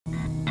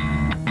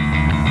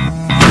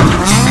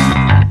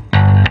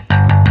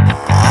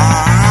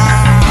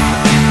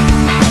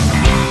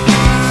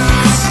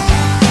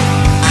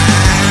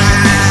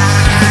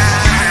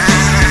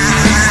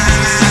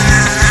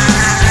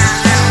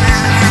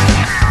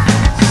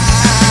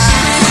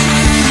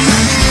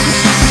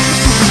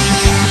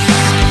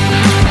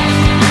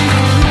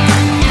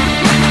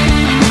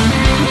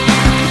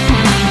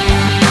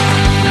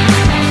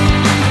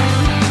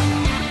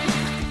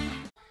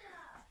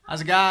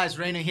guys,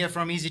 Rainer here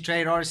from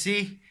Ezeetrade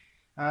Racing.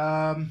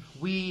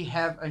 We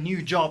have a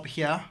new job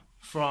here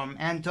from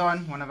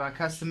Anton, one of our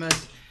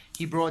customers.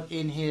 He brought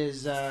in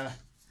his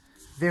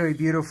very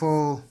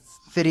beautiful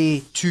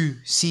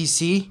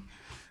 32cc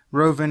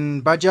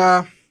Roven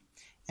Baja,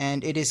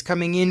 and it is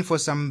coming in for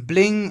some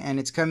bling, and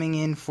it's coming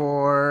in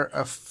for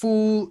a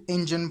full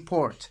engine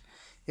port.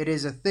 It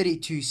is a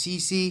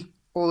 32cc,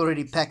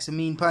 already packs a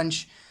mean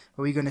punch.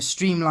 We're going to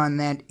streamline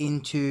that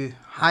into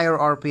higher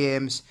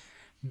RPMs,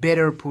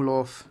 better pull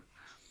off,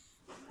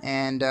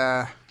 and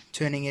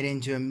turning it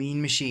into a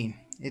mean machine.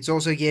 It's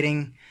also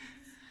getting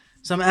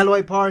some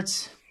alloy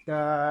parts,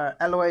 the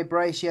alloy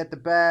brace here at the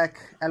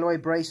back, alloy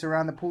brace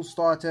around the pull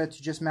starter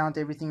to just mount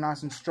everything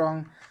nice and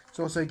strong. It's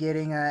also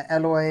getting an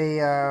alloy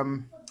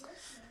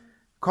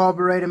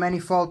carburetor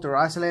manifold or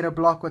isolator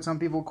block, what some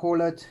people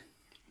call it.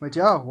 But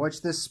yeah,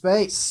 watch this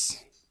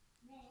space.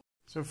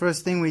 So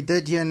first thing we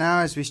did here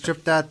now is we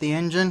stripped out the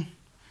engine.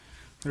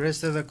 The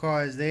rest of the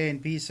car is there in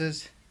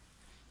pieces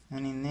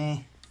and in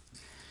there.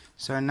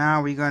 So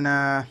now we're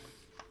gonna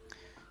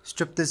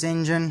strip this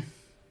engine,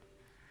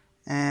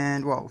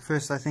 and well,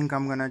 first I think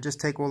I'm gonna just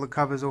take all the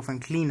covers off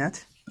and clean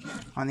it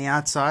on the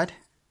outside.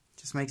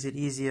 Just makes it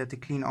easier to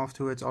clean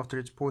afterwards after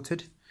it's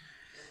ported.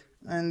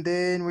 And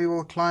then we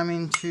will climb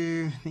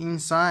into the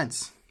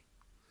insides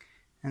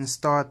and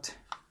start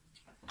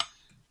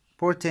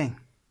porting.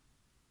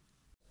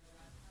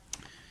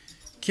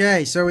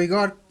 Okay, so we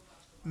got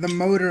the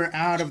motor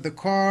out of the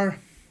car.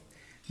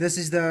 This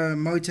is the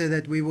motor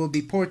that we will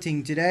be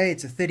porting today.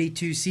 It's a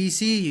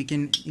 32cc. You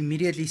can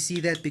immediately see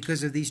that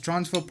because of these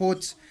transfer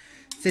ports.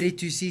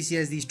 32cc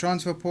has these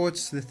transfer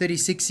ports. The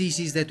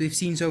 36cc's that we've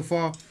seen so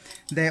far,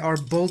 they are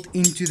built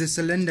into the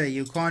cylinder.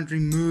 You can't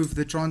remove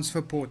the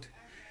transfer port.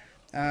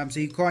 So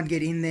you can't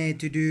get in there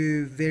to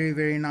do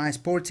very nice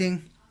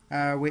porting,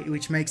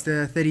 which makes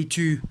the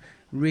 32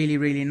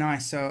 really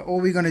nice. So all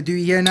we're going to do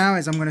here now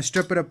is I'm going to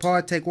strip it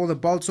apart, take all the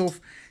bolts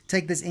off,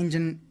 take this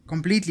engine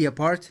completely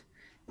apart,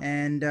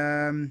 and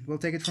we'll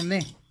take it from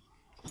there.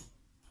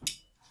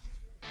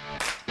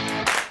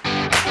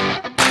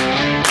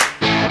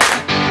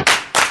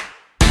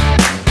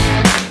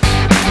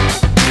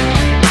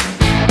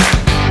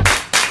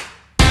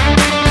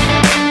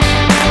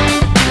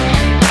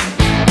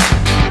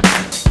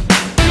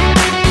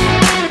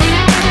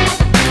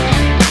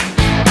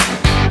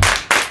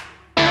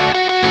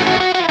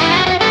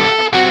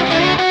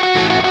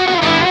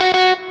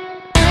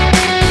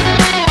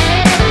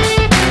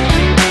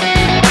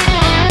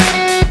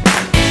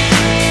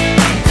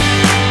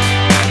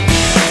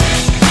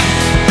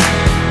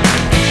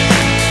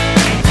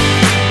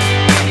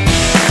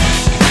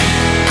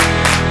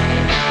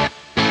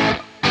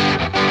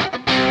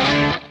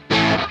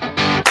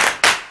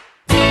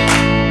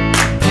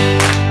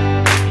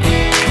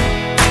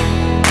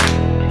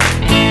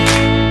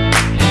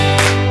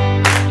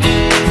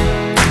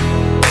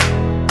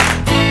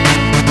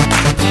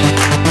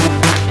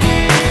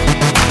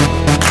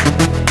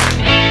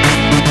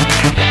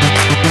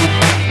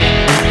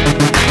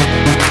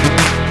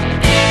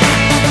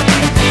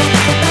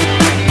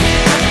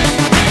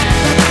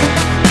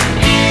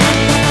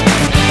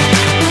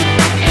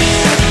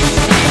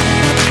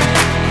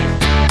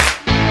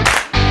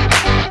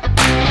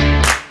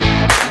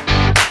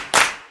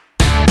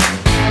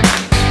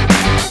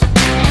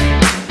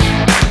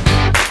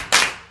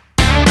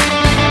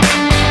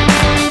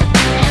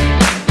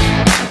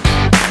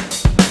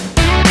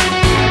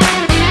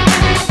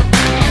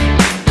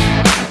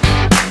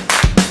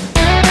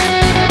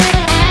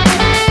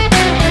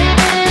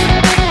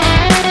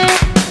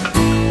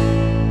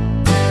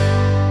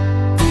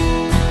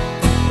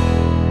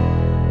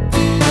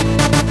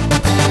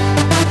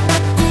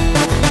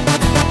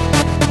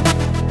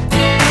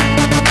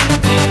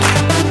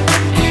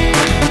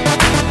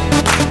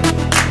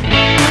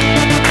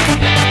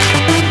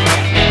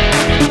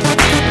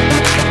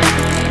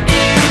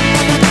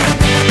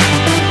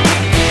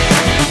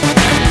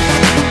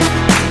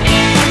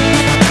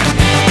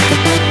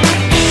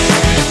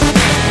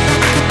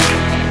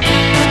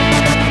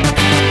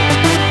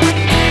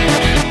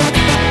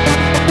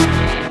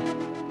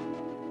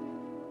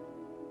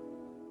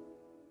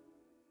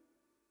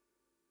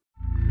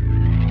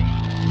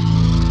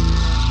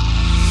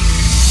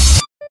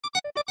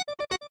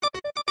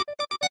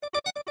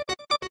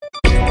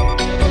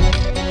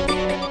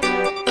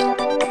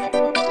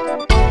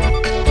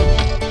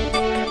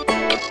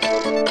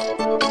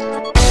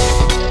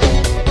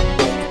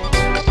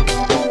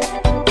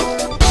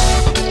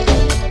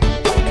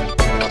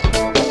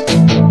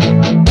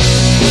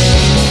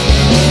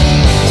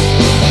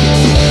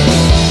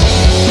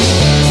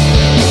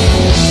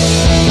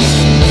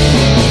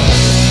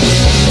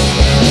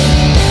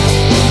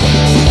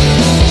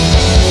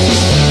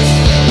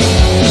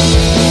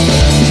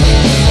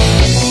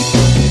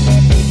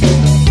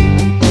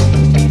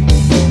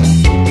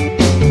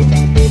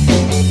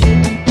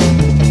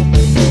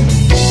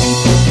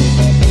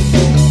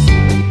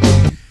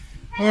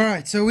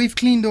 So we've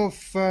cleaned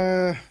off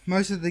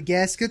most of the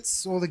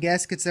gaskets, all the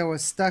gaskets that were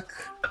stuck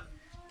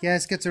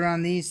gaskets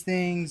around these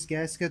things,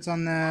 gaskets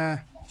on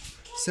the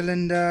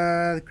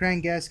cylinder, the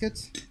crank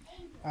gaskets.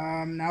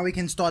 Now we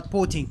can start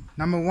porting.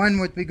 Number one,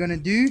 what we're going to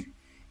do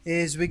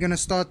is we're going to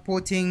start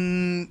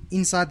porting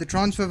inside the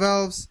transfer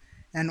valves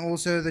and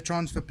also the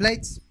transfer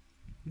plates.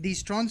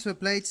 These transfer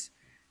plates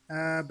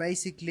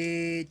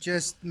basically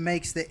just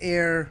makes the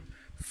air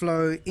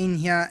flow in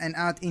here and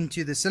out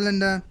into the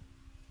cylinder,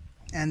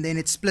 and then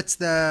it splits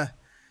the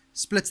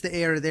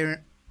air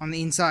there on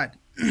the inside.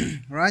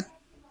 Right,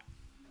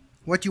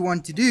 what you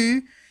want to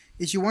do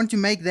is you want to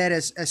make that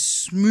as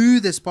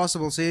smooth as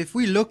possible. So if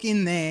we look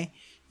in there,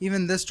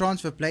 even this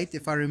transfer plate,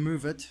 if I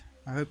remove it,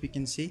 I hope you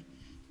can see,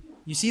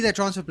 you see that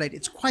transfer plate,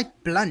 it's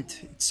quite blunt,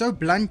 it's so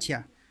blunt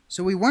here.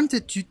 So we want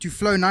it to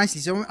flow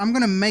nicely, so I'm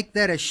going to make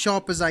that as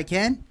sharp as I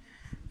can,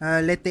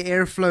 let the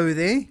air flow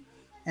there.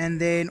 And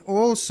then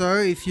also,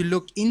 if you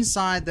look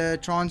inside the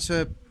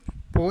transfer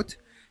port,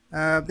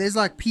 there's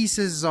like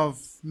pieces of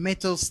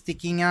metal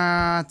sticking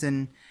out,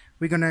 and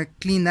we're going to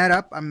clean that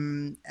up.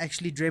 I'm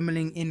actually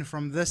dremeling in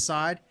from this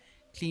side,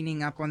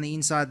 cleaning up on the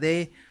inside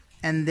there.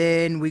 And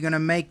then we're going to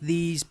make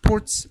these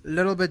ports a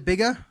little bit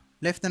bigger,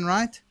 left and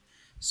right,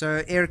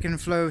 so air can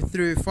flow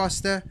through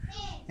faster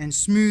and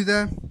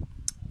smoother.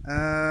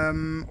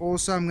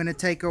 Also, I'm going to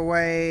take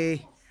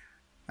away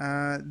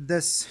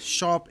this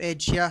sharp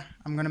edge here.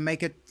 I'm going to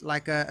make it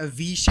like a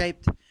V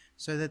shaped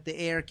so that the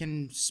air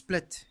can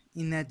split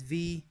in that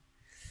V.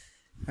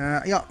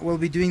 Yeah, we'll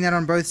be doing that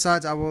on both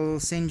sides. I will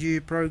send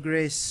you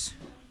progress.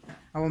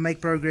 I will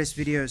make progress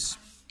videos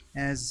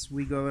as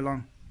we go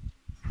along.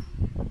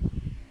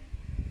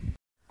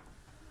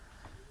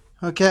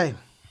 Okay,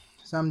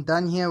 so I'm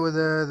done here with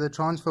the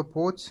transfer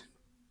ports.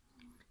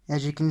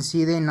 As you can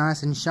see, they're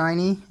nice and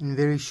shiny and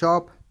very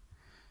sharp.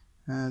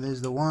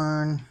 There's the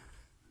one.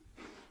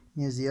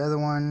 Here's the other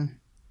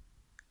one.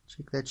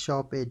 Check that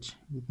sharp edge.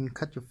 You can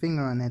cut your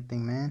finger on that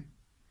thing, man.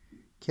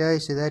 Okay,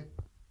 so that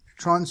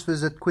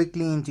transfers it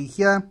quickly into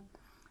here.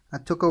 I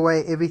took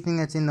away everything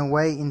that's in the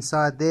way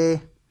inside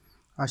there.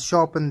 I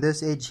sharpened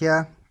this edge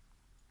here.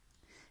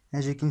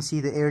 As you can see,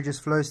 the air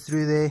just flows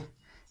through there.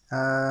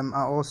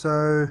 I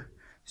also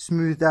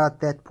smoothed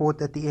out that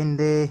port at the end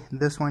there,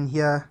 this one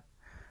here.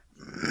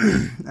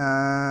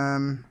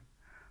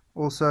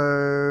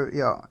 Also,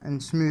 yeah,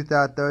 and smoothed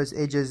out those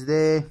edges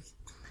there.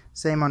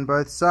 Same on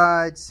both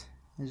sides,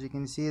 as you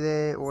can see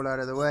there, all out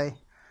of the way.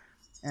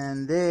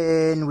 And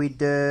then we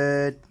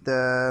did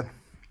the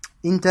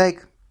intake.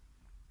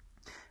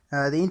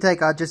 The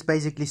intake I just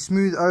basically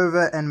smooth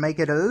over and make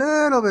it a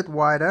little bit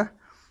wider.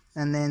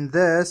 And then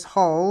this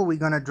hole we're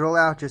going to drill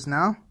out just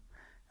now.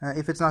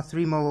 If it's not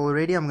 3mm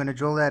already, I'm going to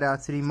drill that out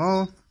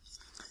 3mm.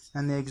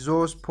 And the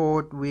exhaust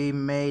port we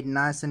made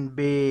nice and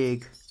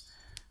big.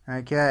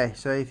 Okay,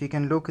 so if you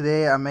can look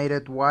there, I made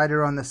it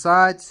wider on the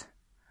sides.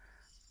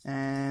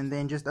 And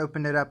then just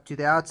opened it up to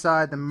the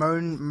outside. The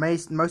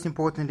most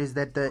important is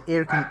that the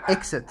air can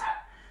exit.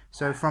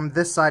 So from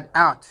this side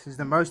out is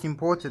the most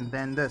important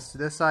than this.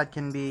 This side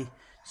can be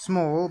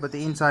small, but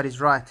the inside is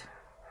right.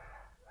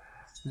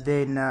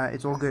 Then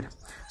it's all good.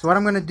 So what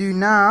I'm going to do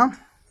now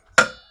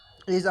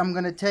is I'm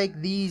going to take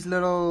these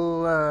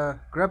little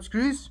grub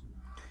screws,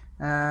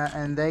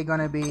 and they're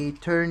going to be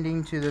turned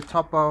into the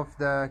top of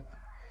the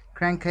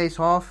crankcase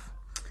half.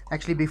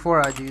 Actually,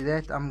 before I do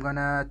that, I'm going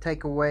to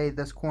take away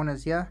this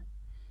corners here.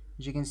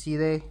 As you can see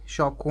there,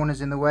 sharp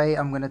corners in the way.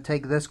 I'm going to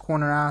take this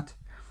corner out,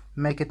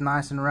 make it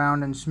nice and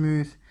round and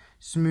smooth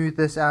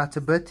this out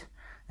a bit.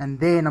 And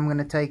then I'm going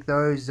to take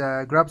those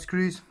grub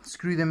screws,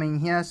 screw them in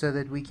here so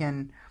that we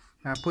can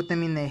put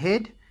them in their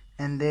head.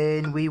 And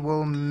then we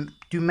will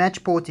do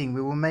match porting.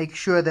 We will make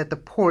sure that the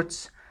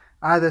ports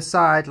either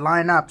side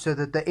line up so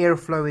that the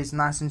airflow is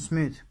nice and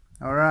smooth.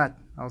 Alright,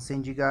 I'll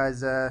send you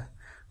guys,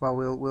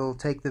 well, we'll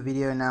take the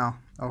video now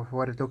of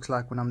what it looks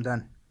like when I'm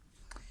done.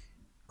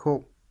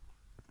 Cool.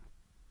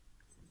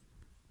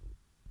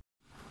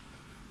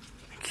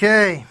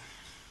 Okay,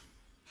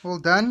 all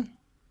done.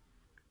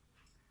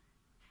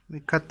 We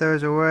cut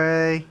those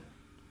away,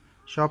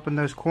 sharpen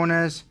those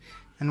corners,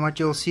 and what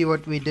you'll see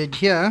what we did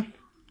here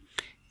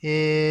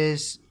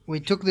is we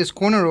took this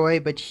corner away,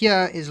 but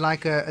here is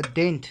like a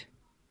dent,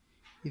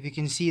 if you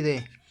can see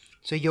there.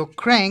 So your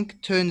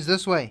crank turns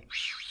this way,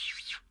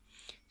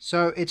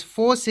 so it's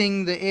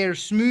forcing the air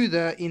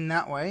smoother in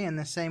that way, and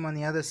the same on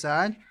the other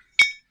side.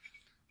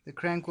 The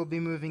crank will be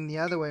moving the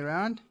other way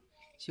around,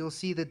 so you'll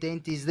see the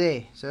dent is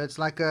there. So it's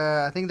like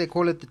a, I think they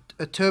call it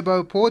a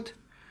turbo port,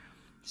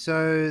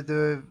 so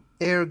the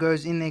air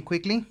goes in there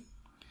quickly.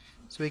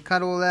 So we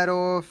cut all that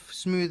off,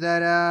 smooth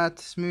that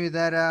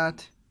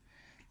out,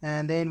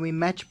 and then we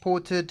match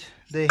ported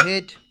the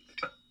head.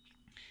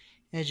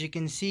 As you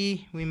can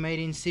see, we made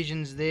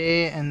incisions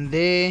there and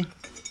there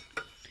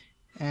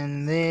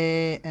and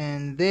there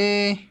and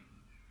there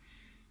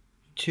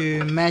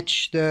to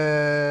match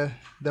the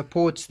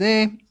ports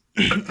there.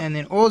 And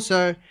then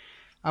also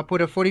I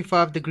put a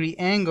 45-degree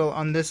angle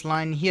on this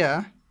line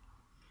here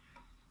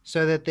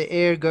so that the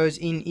air goes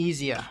in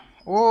easier.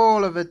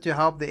 All of it to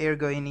help the air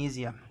go in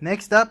easier.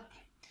 Next up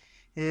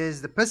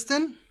is the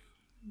piston.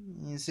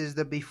 This is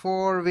the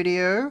before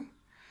video.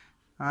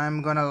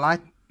 I'm gonna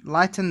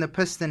lighten the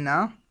piston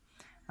now.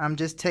 I'm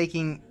just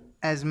taking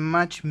as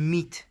much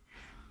meat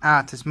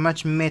out, as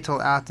much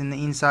metal out in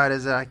the inside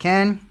as I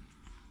can,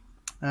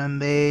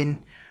 and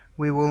then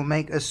we will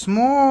make a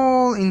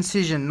small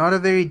incision, not a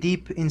very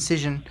deep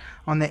incision,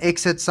 on the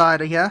exit side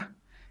here,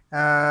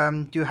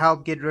 to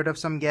help get rid of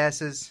some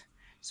gases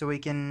so we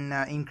can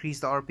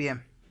increase the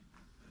RPM.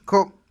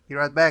 Cool, be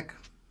right back.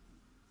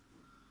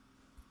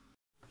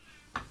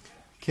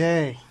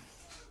 Okay,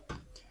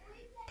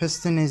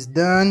 piston is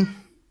done.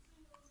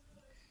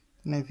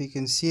 Don't know if you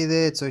can see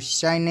there, it's so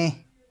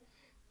shiny.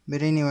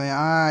 But anyway,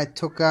 I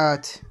took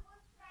out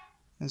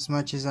as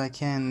much as I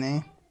can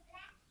there.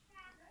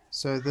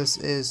 So this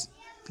is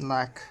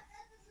like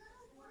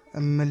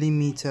a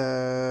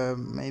millimeter,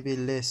 maybe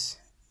less.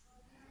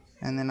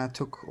 And then I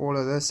took all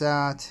of this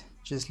out,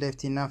 just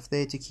left enough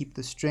there to keep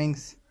the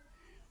strength.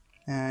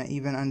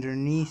 Even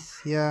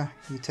underneath here,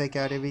 you take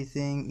out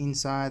everything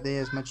inside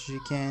there as much as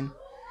you can.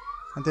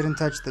 I didn't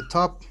touch the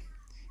top.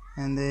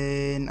 And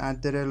then I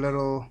did a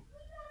little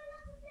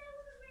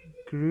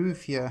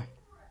groove here.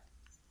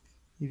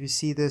 If you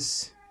see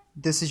this,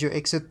 this is your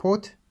exit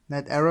port.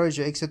 That arrow is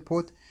your exit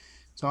port.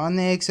 So on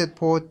the exit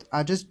port,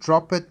 I just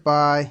drop it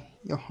by,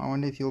 I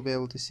wonder if you'll be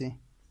able to see.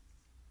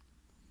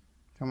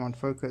 Come on,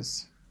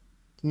 focus.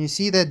 Can you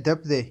see that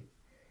dip there?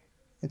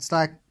 It's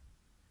like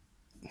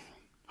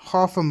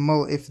half a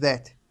mil, if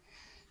that.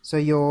 So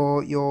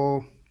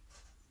your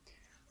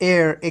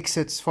air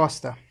exits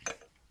faster.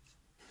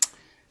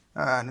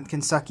 And it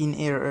can suck in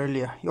air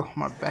earlier.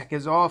 My back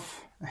is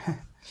off.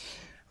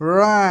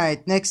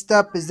 Right, next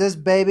up is this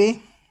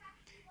baby.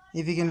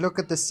 If you can look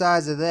at the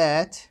size of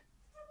that,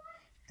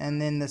 and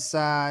then the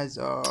size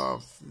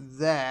of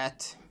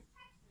that,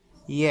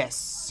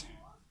 yes,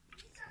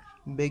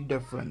 big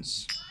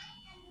difference.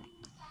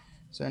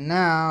 So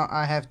now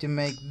I have to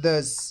make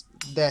this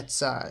that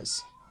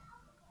size,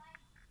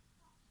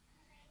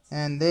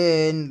 and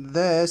then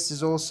this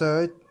is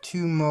also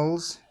 2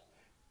 mils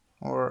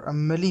or a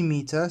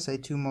millimeter, say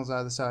 2 mils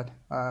either side,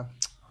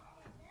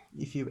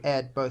 if you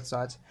add both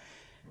sides.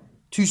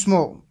 Too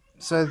small,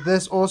 so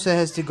this also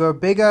has to go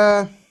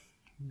bigger.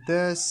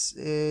 This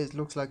is,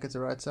 looks like it's the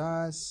right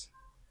size.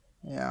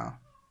 Yeah,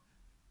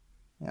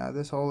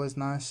 this hole is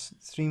nice,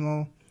 3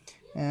 mil.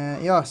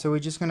 So we're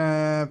just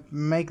gonna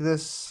make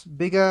this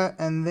bigger,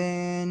 and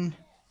then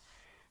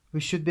we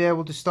should be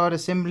able to start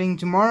assembling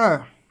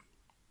tomorrow.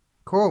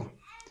 Cool.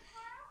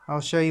 I'll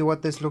show you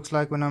what this looks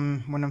like when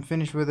I'm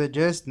finished with it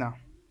just now.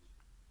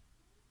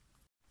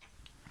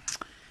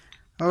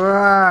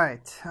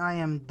 Alright, I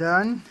am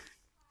done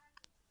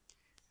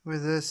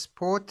with this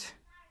port.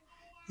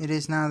 It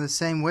is now the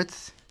same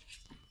width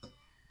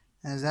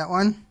as that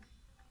one.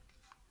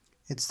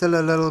 It's still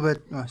a little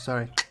bit, oh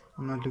sorry,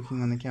 I'm not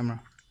looking on the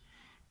camera.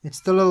 It's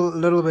still a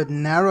little bit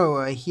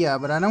narrower here,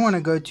 but I don't want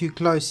to go too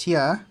close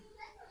here.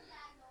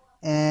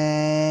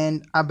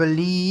 And I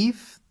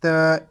believe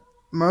the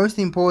most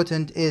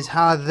important is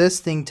how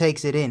this thing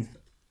takes it in.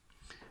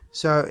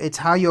 So it's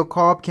how your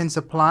carb can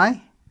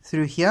supply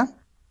through here.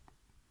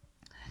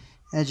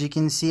 As you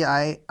can see,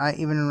 I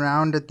even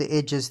rounded the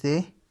edges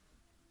there.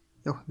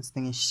 This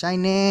thing is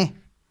shiny.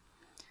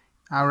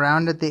 I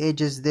rounded the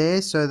edges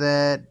there so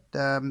that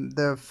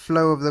the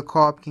flow of the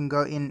carb can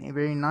go in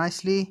very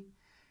nicely.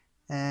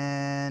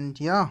 And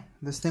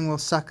this thing will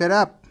suck it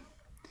up.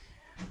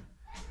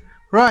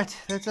 Right,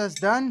 that's us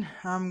done.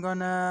 I'm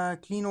gonna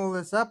clean all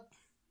this up,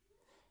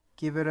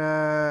 give it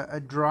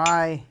a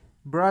dry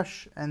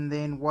brush, and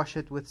then wash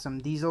it with some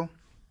diesel.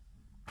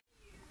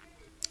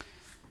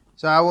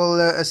 So I will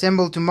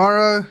assemble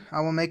tomorrow.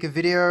 I will make a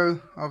video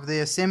of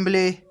the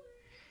assembly,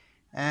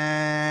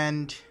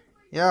 and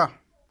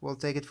we'll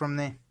take it from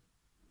there.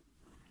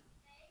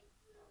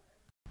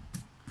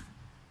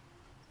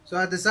 So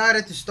I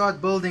decided to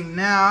start building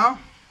now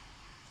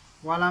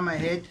while I'm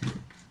ahead,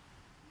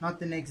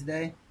 not the next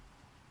day.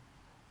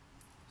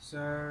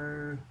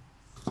 So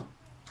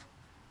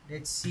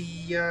let's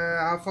see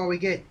how far we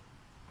get.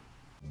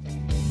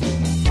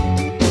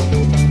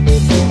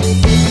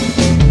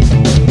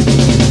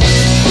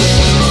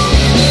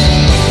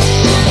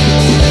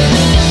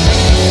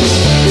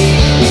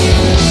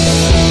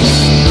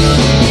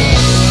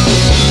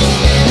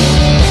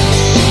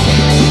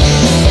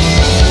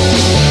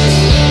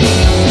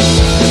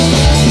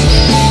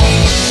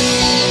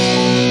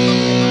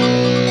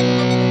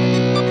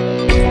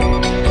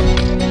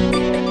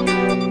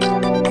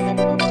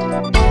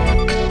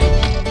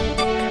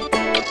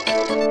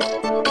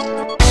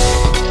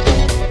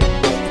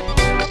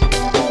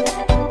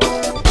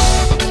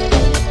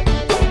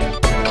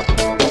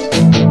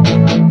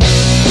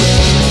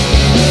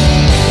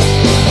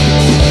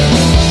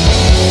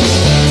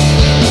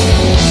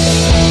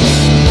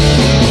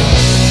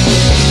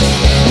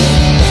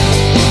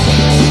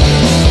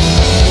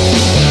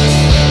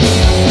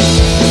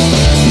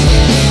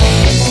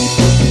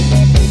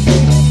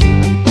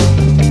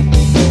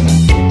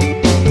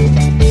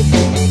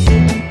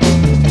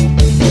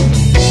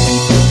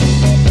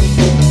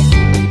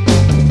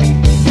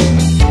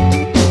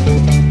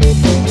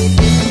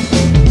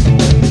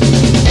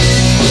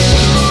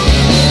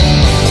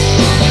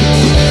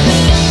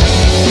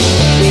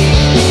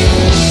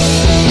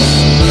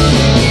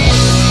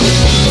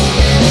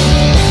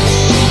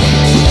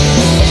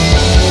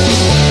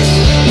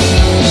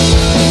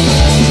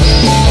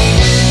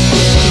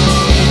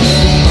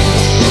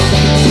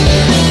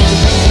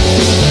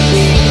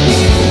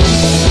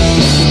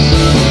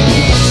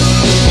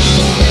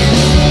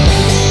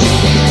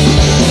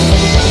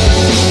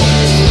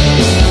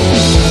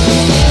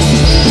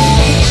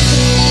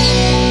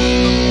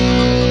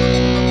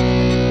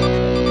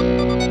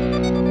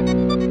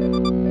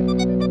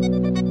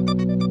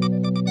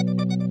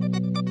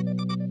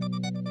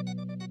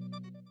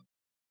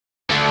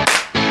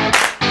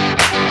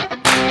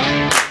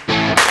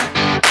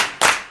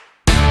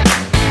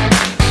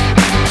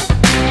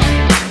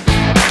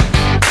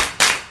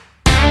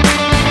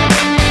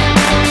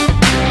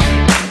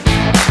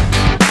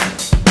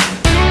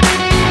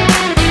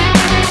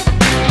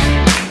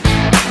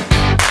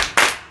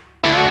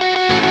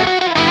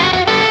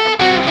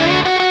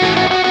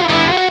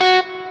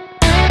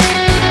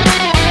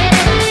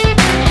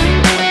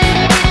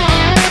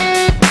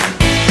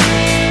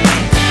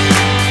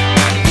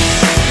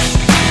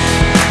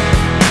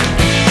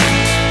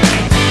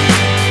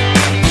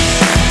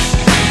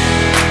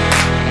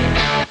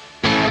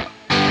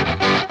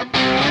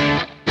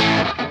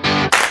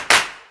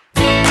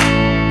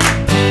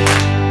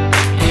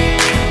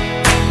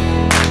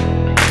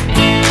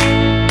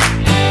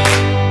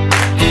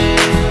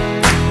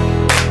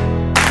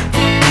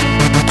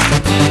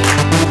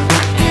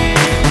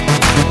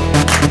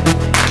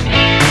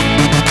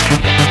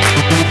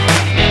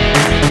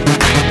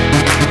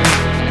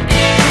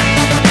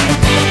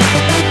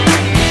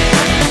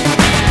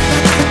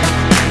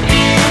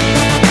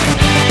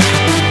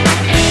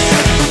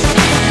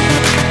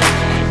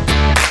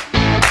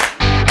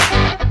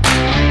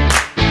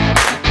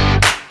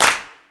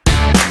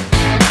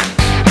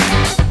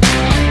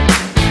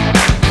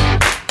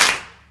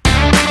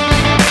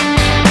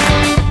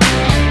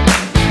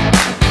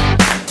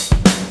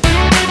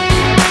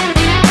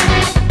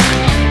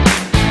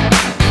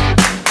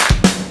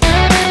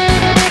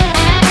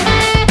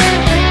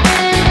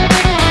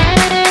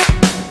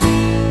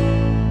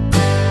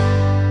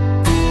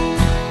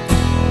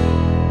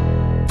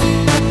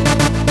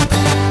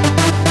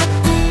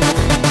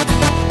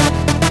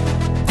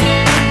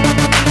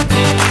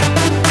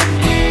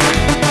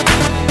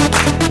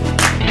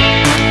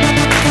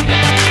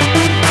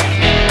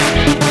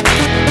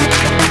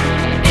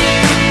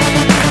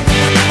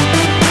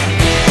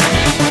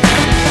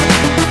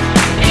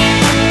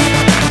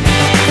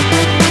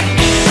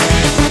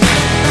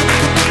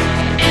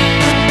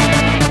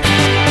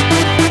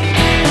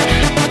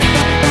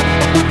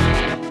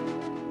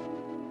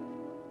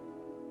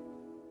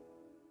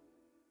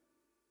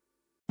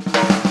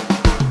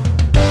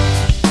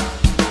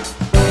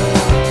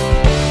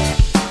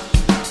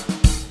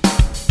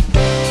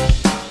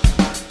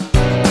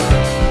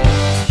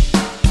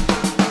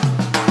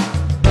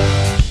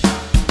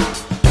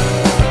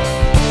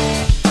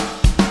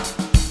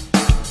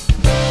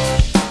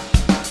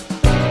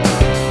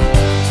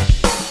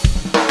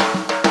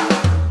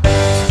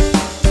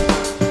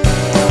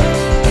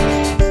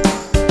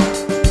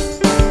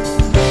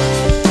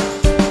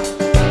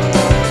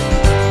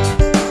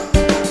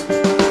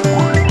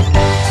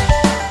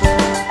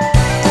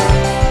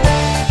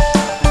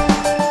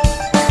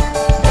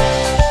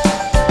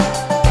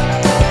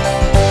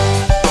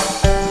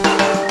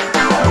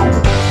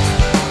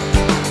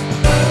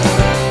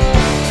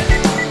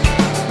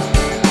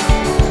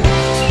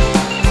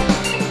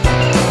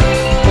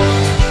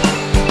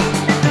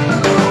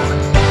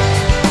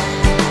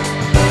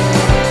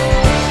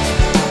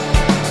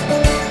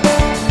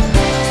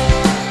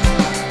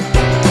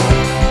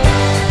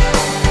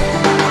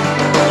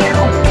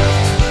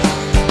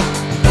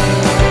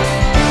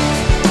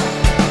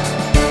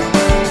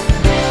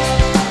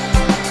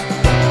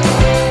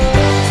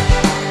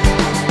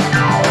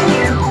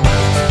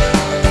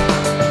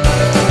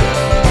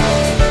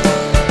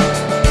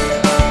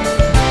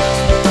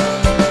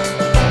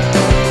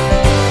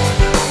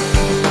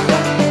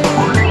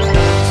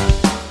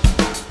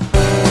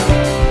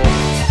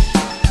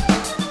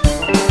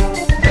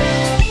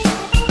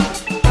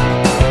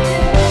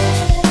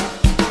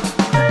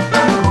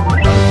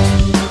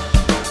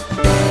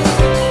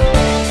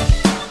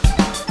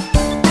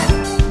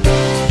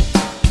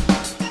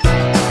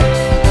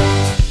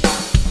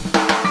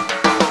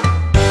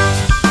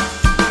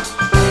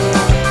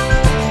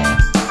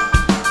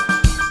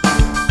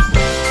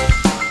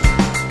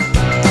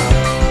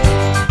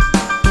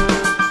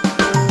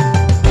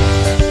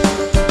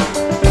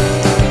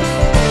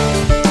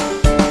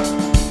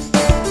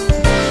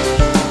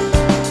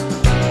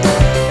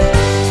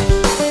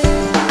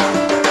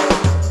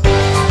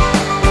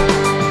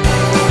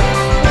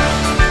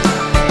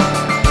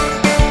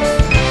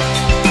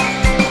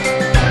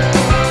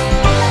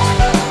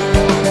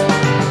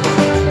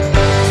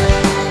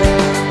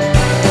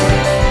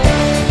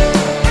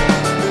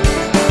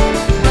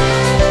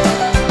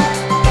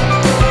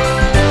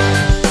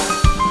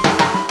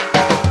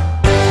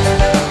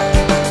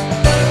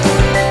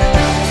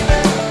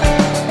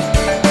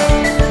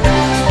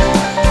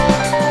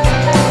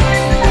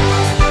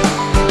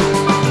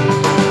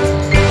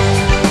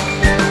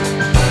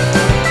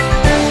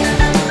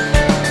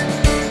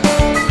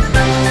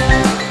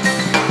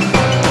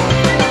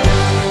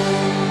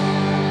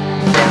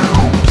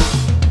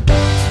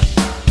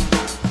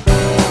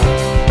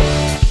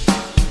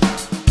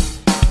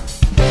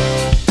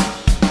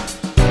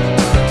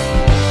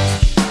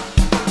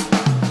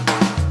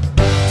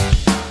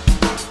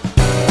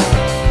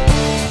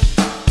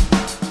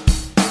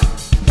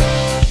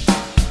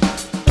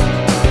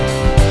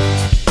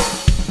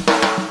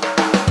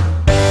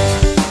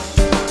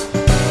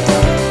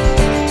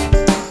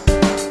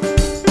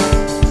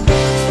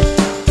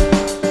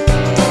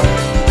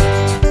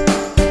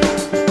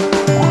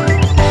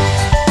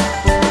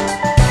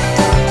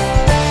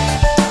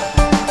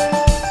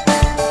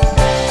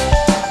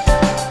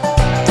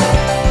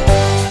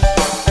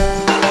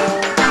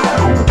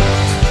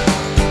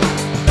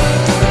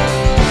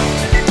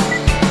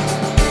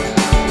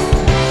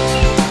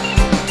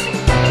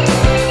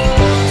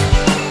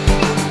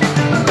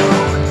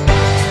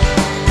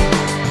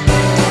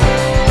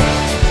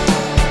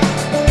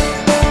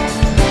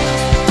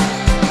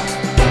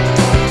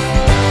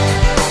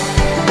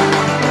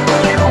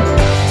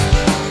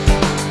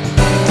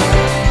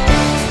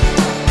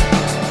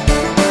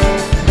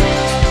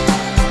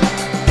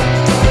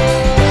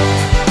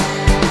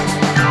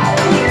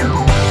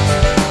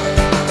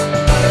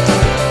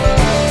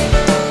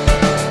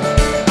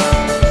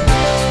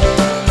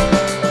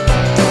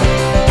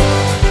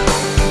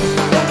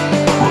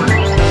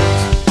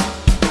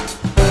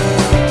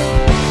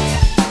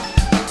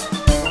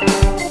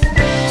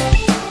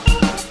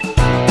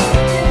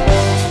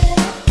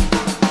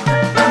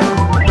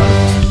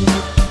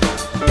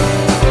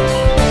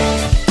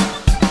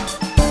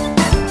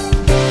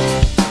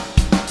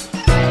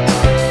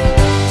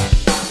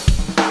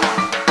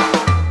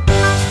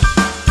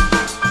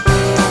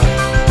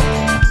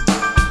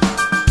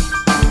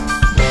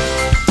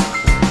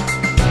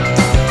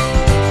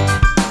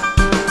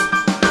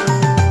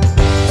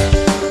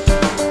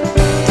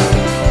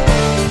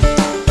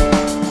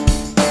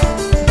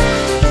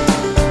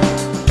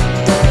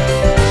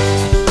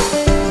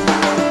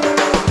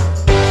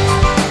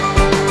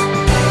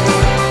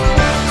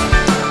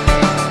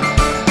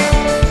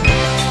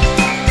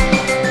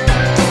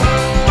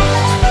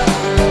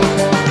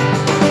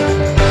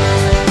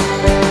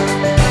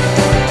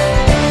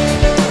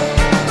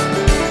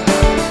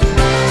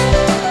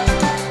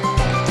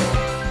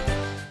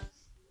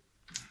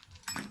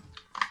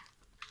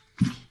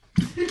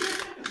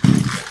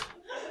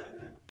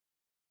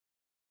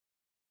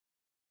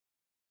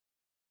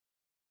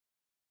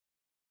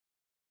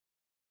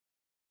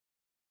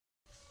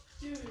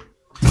 Dude.